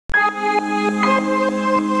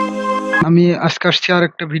আমি আজকে আসছি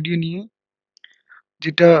আরেকটা ভিডিও নিয়ে,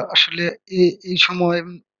 যেটা আসলে এই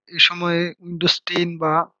সময়ে উইন্ডোজ 10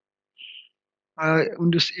 বা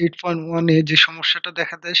উইন্ডোজ 8.1 এ যে সমস্যাটা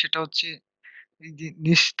দেখা দেয় সেটা হচ্ছে এই যে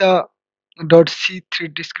neshta.c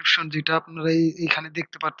থ্রেড ডেসক্রিপশন, যেটা আপনারা এইখানে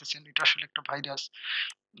দেখতে পারতেছেন। এটা আসলে একটা ভাইরাস।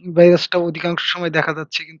 ভাইরাসটা অধিকাংশ সময় দেখা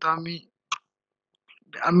যাচ্ছে, কিন্তু আমি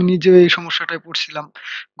আমি নিজেও এই সমস্যাটায় পড়ছিলাম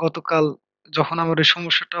গতকাল। যখন আমার এই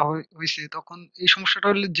সমস্যাটা হইছে, তখন এই সমস্যাটা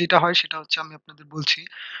হলে যেটা হয় সেটা হচ্ছে আমি আপনাদের বলছি।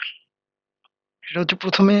 সেটা হচ্ছে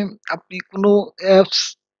 ১ম এ আপনি কোনো অ্যাপস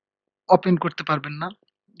ওপেন করতে পারবেন না।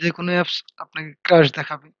 যেকোনো অ্যাপস আপনাকে ক্র্যাশ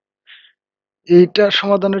দেখাবে। এইটা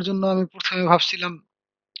সমাধানের জন্য আমি ১ম এ ভাবছিলাম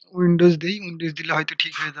উইন্ডোজ দেই। উইন্ডোজ দিলে হয়তো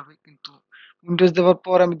ঠিক হয়ে যাবে। কিন্তু উইন্ডোজ দেওয়ার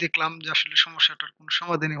পর আমি দেখলাম যে আসলে সমস্যাটার কোনো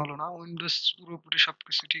সমাধানই হলো না। উইন্ডোজ পুরোপুরি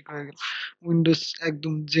সবকিছু ঠিক হয়ে গেল। উইন্ডোজ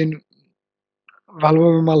একদম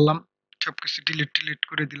ভালোভাবে মারলাম। সবকিছু ডিলিট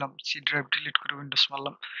করে দিলাম। সি ড্রাইভ ডিলিট করে উইন্ডোজ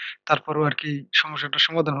মারলাম। তারপরেও আরকি সমস্যাটার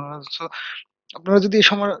সমাধান হলো না। সো আপনারা যদি এই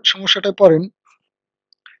সমস্যাটায় পড়েন,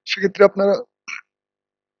 সেক্ষেত্রে আপনারা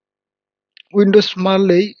উইন্ডোজ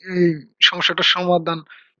মারলেই এই সমস্যাটার সমাধান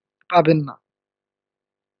পাবেন না।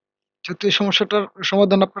 যেহেতু এই সমস্যাটার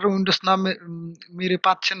সমাধান আপনারা উইন্ডোজ না মেরে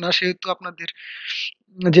পাচ্ছেন না, সেহেতু আপনাদের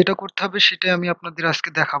যেটা করতে হবে সেটাই আমি আপনাদের আজকে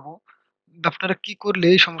দেখাবো। আপনারা কি করলে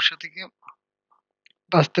এই সমস্যা থেকে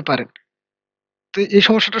বাঁচতে পারেন। তো এই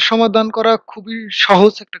সমস্যাটার সমাধান করা খুবই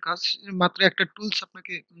সহজ একটা কাজ। মাত্র একটা টুলস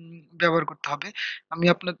আপনাকে ব্যবহার করতে হবে। আমি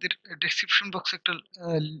আপনাদের ডেসক্রিপশন বক্সে একটা আ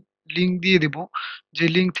লিংক দিয়ে দেব। যে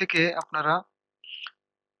লিঙ্ক থেকে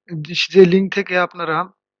আপনারা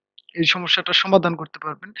এই সমস্যাটার সমাধান করতে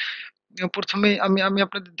পারবেন। ১ম এই আমি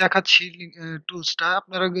আপনাদের দেখাচ্ছি টুলসটা।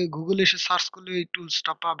 আপনারা Google এ এসে সার্চ করলে এই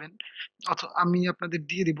টুলসটা পাবেন। আমি আপনাদের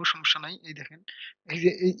দিয়ে দিব, সমস্যা নাই। এই দেখেন। এই যে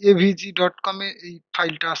এই avg.com এ এই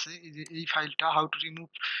ফাইলটা আছে। এই যে এই ফাইলটা how to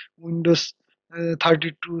remove Windows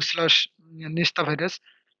 32/Neshta virus।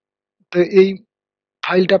 তো এই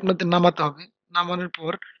ফাইলটা আপনাদের নামাতে হবে। নামানোর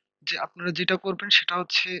পর যে আপনারা যেটা করবেন সেটা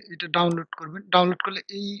হচ্ছে এটা ডাউনলোড করবেন। ডাউনলোড করলে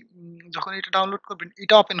যখন এটা ডাউনলোড করবেন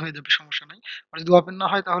এটা ওপেন হয়ে যাবে, সমস্যা নাই। আর যদি ওপেন না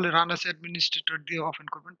হয় তাহলে রান অ্যাজ অ্যাডমিনিস্ট্রেটর দিয়ে ওপেন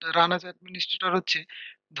করবেন। তো রান অ্যাজ অ্যাডমিনিস্ট্রেটর হচ্ছে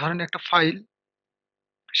ধরেন একটা ফাইল,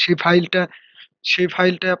 সেই ফাইলটা সেই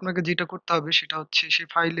ফাইলটায় আপনাকে যেটা করতে হবে সেটা হচ্ছে সেই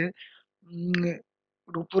ফাইলে উম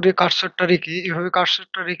ওর উপরে কার্সরটা রেখে, এভাবে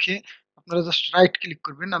কার্সরটা রেখে আপনারা জাস্ট রাইট ক্লিক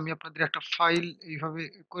করবেন। আমি আপনাদের একটা ফাইল এইভাবে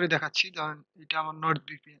করে দেখাচ্ছি। ধরেন এটা আমার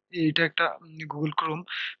এটা একটা Google Chrome।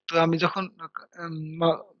 তো আমি যখন আম মা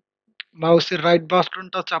মাউসের রাইট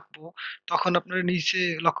বাটনটা চাপবো, তখন আপনারা নিচে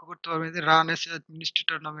লক্ষ্য করতে পারবেন যে রান অ্যাজ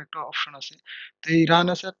অ্যাডমিনিস্ট্রেটর নামে একটা অপশন আছে। তো এই রান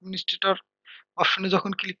অ্যাজ অ্যাডমিনিস্ট্রেটর অপশনে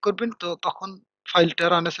যখন ক্লিক করবেন, তো তখন ফাইলটা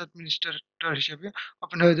রান অ্যাজ অ্যাডমিনিস্ট্রেটর হিসেবে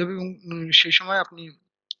ওপেন হয়ে যাবে, এবং সেই সময় আপনি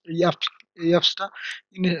এই অ্যাপস এই অ্যাপসটা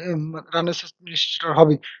রান অ্যাজ অ্যাডমিনিস্ট্রেটর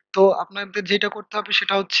হবে। তো আপনাদের যেটা করতে হবে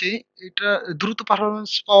সেটা হচ্ছে এটা দ্রুত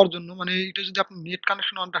পারফরম্যান্স পাওয়ার জন্য, মানে এটা যদি আপনি নেট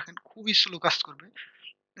কানেকশন অন রাখেন খুবই স্লো কাজ করবে।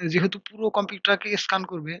 যেহেতু পুরো কম্পিউটারকে স্ক্যান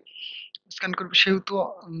করবে সেহেতু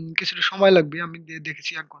কিছুটা সময় লাগবে। আমি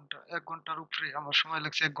দেখেছি ১ ঘন্টা। ১ ঘন্টার উপরে আমার সময়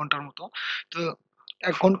লাগছে, ১ ঘন্টার মতো। তো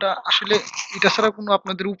 ১ ঘন্টা আসলে এটা ছাড়া কোনো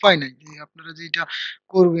আপনাদের উপায় নাই। যে আপনারা যে এটা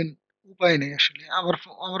করবেন, উপায় নেই আসলে।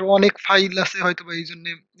 আমার অনেক ফাইল আছে, হয়তোবা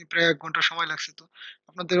এইজন্যে প্রায় ১ ঘন্টা সময় লাগছে। তো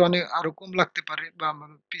আপনাদের আরো কম লাগতে পারে, বা আমার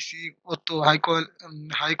পিসি অত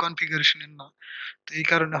হাই কনফিগারেশন এর না। তো এই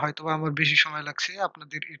কারণে হয়তোবা আমার বেশি সময় লাগছে।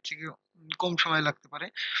 আপনাদের এর থেকে কম সময় লাগতে পারে।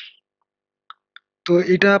 তো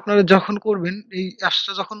এটা আপনারা যখন করবেন, এই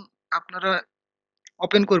অ্যাপসটা যখন আপনারা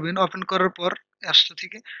ওপেন করবেন, ওপেন করার পর অ্যাপসটা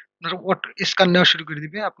থেকে আপনারা স্ক্যান নেওয়া শুরু করে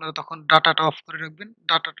দিবে। আপনারা তখন ডাটাটা অফ করে রাখবেন।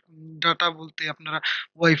 ডাটা বলতে আপনারা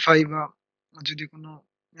ওয়াইফাই বা যদি কোনো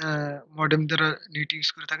অ্যা মডেম দ্বারা নেট ইউজ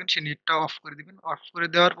করে থাকেন, সেই নেটটা অফ করে দিবেন। অফ করে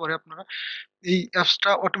দেওয়ার পরে আপনারা এই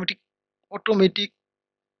অ্যাপসটা অটোমেটিক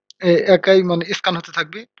একাই মানে স্ক্যান হতে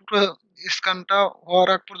থাকবে। পুরো স্ক্যানটা হওয়ার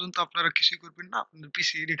আগ পর্যন্ত আপনারা কিছুই করবেন না। আপনার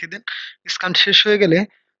পিসি রেখে দেন। স্ক্যান শেষ হয়ে গেলে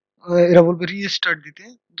এরা বলবে রিস্টার্ট দিতে।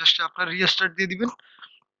 জাস্ট আপনারা রিস্টার্ট দিয়ে দিবেন।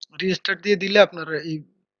 রিস্টার্ট দিয়ে দিলে আপনার এই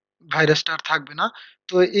ভাইরাসটা আর থাকবে না।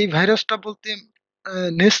 তো এই ভাইরাসটা বলতে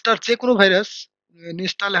নেস্টার যেকোনো ভাইরাস,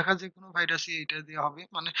 নেস্টা লেখা যেকোনো ভাইরাসই এটা দিয়ে হবে।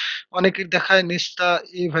 মানে অনেকের দেখায় নেস্টা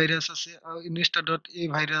এ ভাইরাস আছে, নেস্টা.a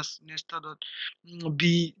ভাইরাস,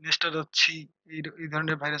 নেস্টা.বি, নেস্টা.সি, এই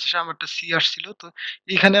ধরনের ভাইরাস আসে। আমারটা সি আসছিল। তো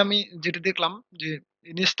এখানে আমি যেটা দেখলাম যে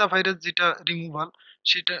নেস্টা ভাইরাস যেটা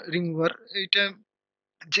রিমুভার এইটা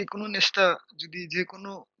যেকোনো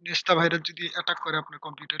নেস্টা ভাইরাস যদি অ্যাটাক করে আপনার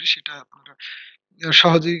কম্পিউটারে, সেটা আপনারা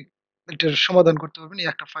সহজেই এটার সমাধান করতে পারবেন এই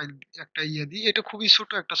একটা ফাইল, একটা ইয়ে দিয়ে। এটা খুবই ছোট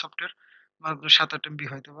একটা সফটওয়্যার। মাত্র ৭-৮ এমবি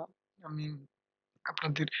হয়তোবা। আমি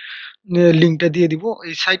আপনাদের লিঙ্কটা দিয়ে দিব।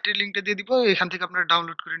 এই সাইটের লিঙ্কটা দিয়ে দিব। এখান থেকে আপনারা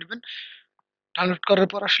ডাউনলোড করে নিবেন। ডাউনলোড করার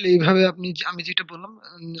পর আসলে এইভাবে আপনি আমি যেটা বললাম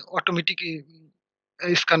অটোমেটিক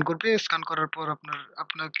স্ক্যান করবে। স্ক্যান করার পর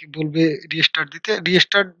আপনাকে বলবে রিস্টার্ট দিতে।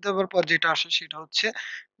 রিস্টার্ট দেওয়ার পর যেটা আসে সেটা হচ্ছে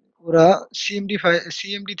ওরা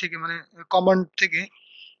সিএমডি থেকে মানে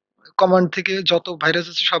কমান্ড থেকে যত ভাইরাস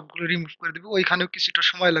আছে সবগুলো রিমুভ করে দিবে। ওইখানেও কিছুটা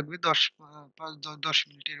সময় লাগবে। ১০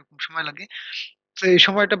 মিনিট এরকম সময় লাগে। তো এই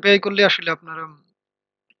সময়টা ব্যয় করলে আসলে আপনারা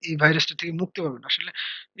এই ভাইরাসটা থেকে মুক্তি পাবেন। আসলে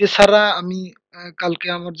এছাড়া আমি কালকে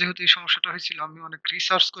আমার যেহেতু এই সমস্যাটা হয়েছিল আমি অনেক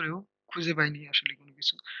রিসার্চ করেও খুঁজে পাইনি আসলে কোনো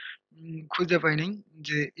কিছু। খুঁজে পাই নাই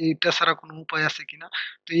যে এইটা ছাড়া কোনো উপায় আছে কিনা।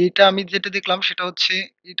 তো এইটা আমি যেটা দেখলাম সেটা হচ্ছে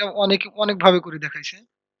এটা অনেকে অনেকভাবে করে দেখাইছে।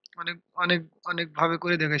 অনেক, অনেক, অনেকভাবে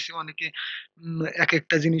করে দেখাইছে। অনেকে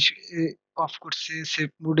একেকটা জিনিস অফ করছে, সেভ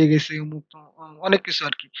মোড এ গেছে, অমুক অনেক কিছু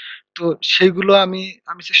আরকি। তো সেইগুলো আমি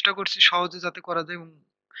চেষ্টা করছি সহজে যাতে করা যায় এবং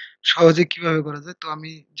সহজে কিভাবে করা যায়। তো আমি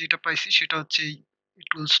যেটা পাইছি সেটা হচ্ছে এই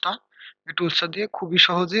টুলসটা। এই টুলসটা দিয়ে খুবই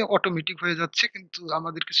সহজে অটোমেটিক হয়ে যাচ্ছে। কিন্তু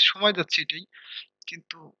আমাদের কিছু সময় যাচ্ছে এটাই।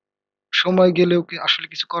 কিন্তু সময় গেলেও আসলে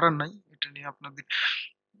কিছু করার নাই। এটা নিয়ে আপনাদের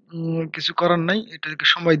কিছু করার নাই। এটাকে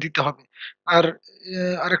সময় দিতে হবে। আর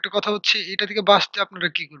আরেকটা কথা হচ্ছে এটা থেকে বাঁচতে আপনারা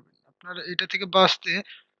কি করবেন? আপনারা এটা থেকে বাঁচতে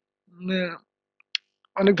উম আ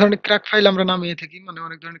অনেক ধরনের ক্র্যাক ফাইল আমরা নামিয়ে থাকি। মানে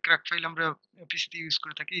অনেক ধরনের ক্র্যাক ফাইল আমরা পিসিতে ইউজ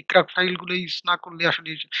করে থাকি। এই ক্র্যাক ফাইল গুলো ইউজ না করলে আসলে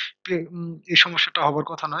এই সমস্যাটা হবার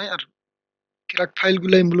কথা নয়। আর ক্র্যাক ফাইল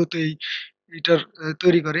গুলাই মূলত এইটার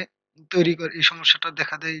তৈরি করে এই সমস্যাটা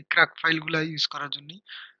দেখা দেয় এই ক্র্যাক ফাইল গুলা ইউজ করার জন্যই।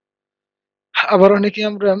 আবার অনেকে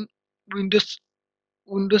আমরা উইন্ডোজ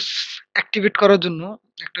উইন্ডোজ অ্যাক্টিভেট করার জন্য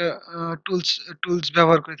একটা আ টুলস টুলস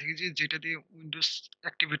ব্যবহার করে থাকি যেটা দিয়ে উইন্ডোজ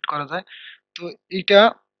অ্যাক্টিভেট করা যায়। তো এইটা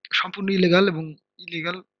সম্পূর্ণ ইলিগাল এবং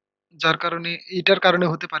ইলিগাল যার কারণে এইটার কারণে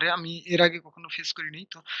হতে পারে। আমি এর আগে কখনো ফেস করিনি।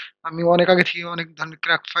 তো আমি অনেক আগে থেকে অনেক ধরনের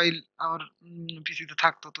ক্র্যাক ফাইল আমার পিসিতে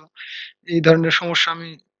থাকতো। তো এই ধরনের সমস্যা আমি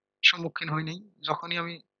সম্মুখীন হই নাই। যখনই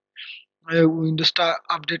আমি উইন্ডোজটা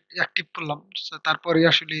আপডেট অ্যাক্টিভ করলাম। তারপরেই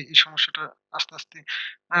আসলে এই সমস্যাটা আস্তে আস্তে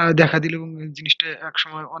দেখা দিল এবং এই জিনিসটা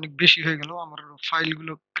একসময় অনেক বেশি হয়ে গেল। আমার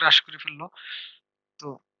ফাইলগুলো ক্রাশ করে ফেলল। তো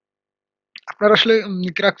আপনারা আসলে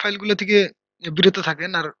ক্র্যাক ফাইলগুলো থেকে বিরত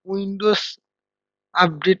থাকেন। আর উইন্ডোজ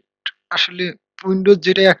আপডেট আসলে উইন্ডোজ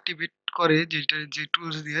যেটা অ্যাক্টিভেট করে যে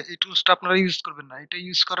টুলস দিয়ে এই টুলসটা আপনারা ইউজ করবেন না। এটা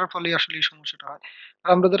ইউজ করার ফলেই আসলে এই সমস্যাটা হয়। আর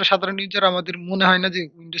আমরা যারা সাধারণ ইউজার আমাদের মনে হয় না যে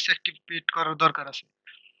উইন্ডোজ অ্যাক্টিভেট করার দরকার আছে।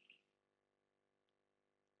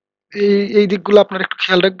 এই দিকগুলো আপনারা একটু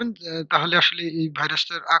খেয়াল রাখবেন। তাহলে আসলে এই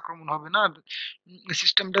ভাইরাসটার আক্রমণ হবে না। আর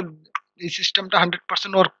এই সিস্টেমটা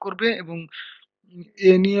 100% ওয়ার্ক করবে এবং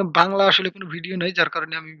এ নিয়ে বাংলা আসলে কোনো ভিডিও নাই। যার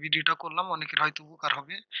কারণে আমি ভিডিওটা করলাম। অনেকের হয়তো উপকার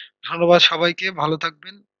হবে। ধন্যবাদ সবাইকে। ভালো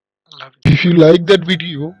থাকবেন। আল্লাহ হাফেজ। If you like that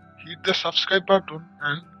video, hit the subscribe button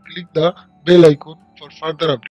and click the bell icon for further updates.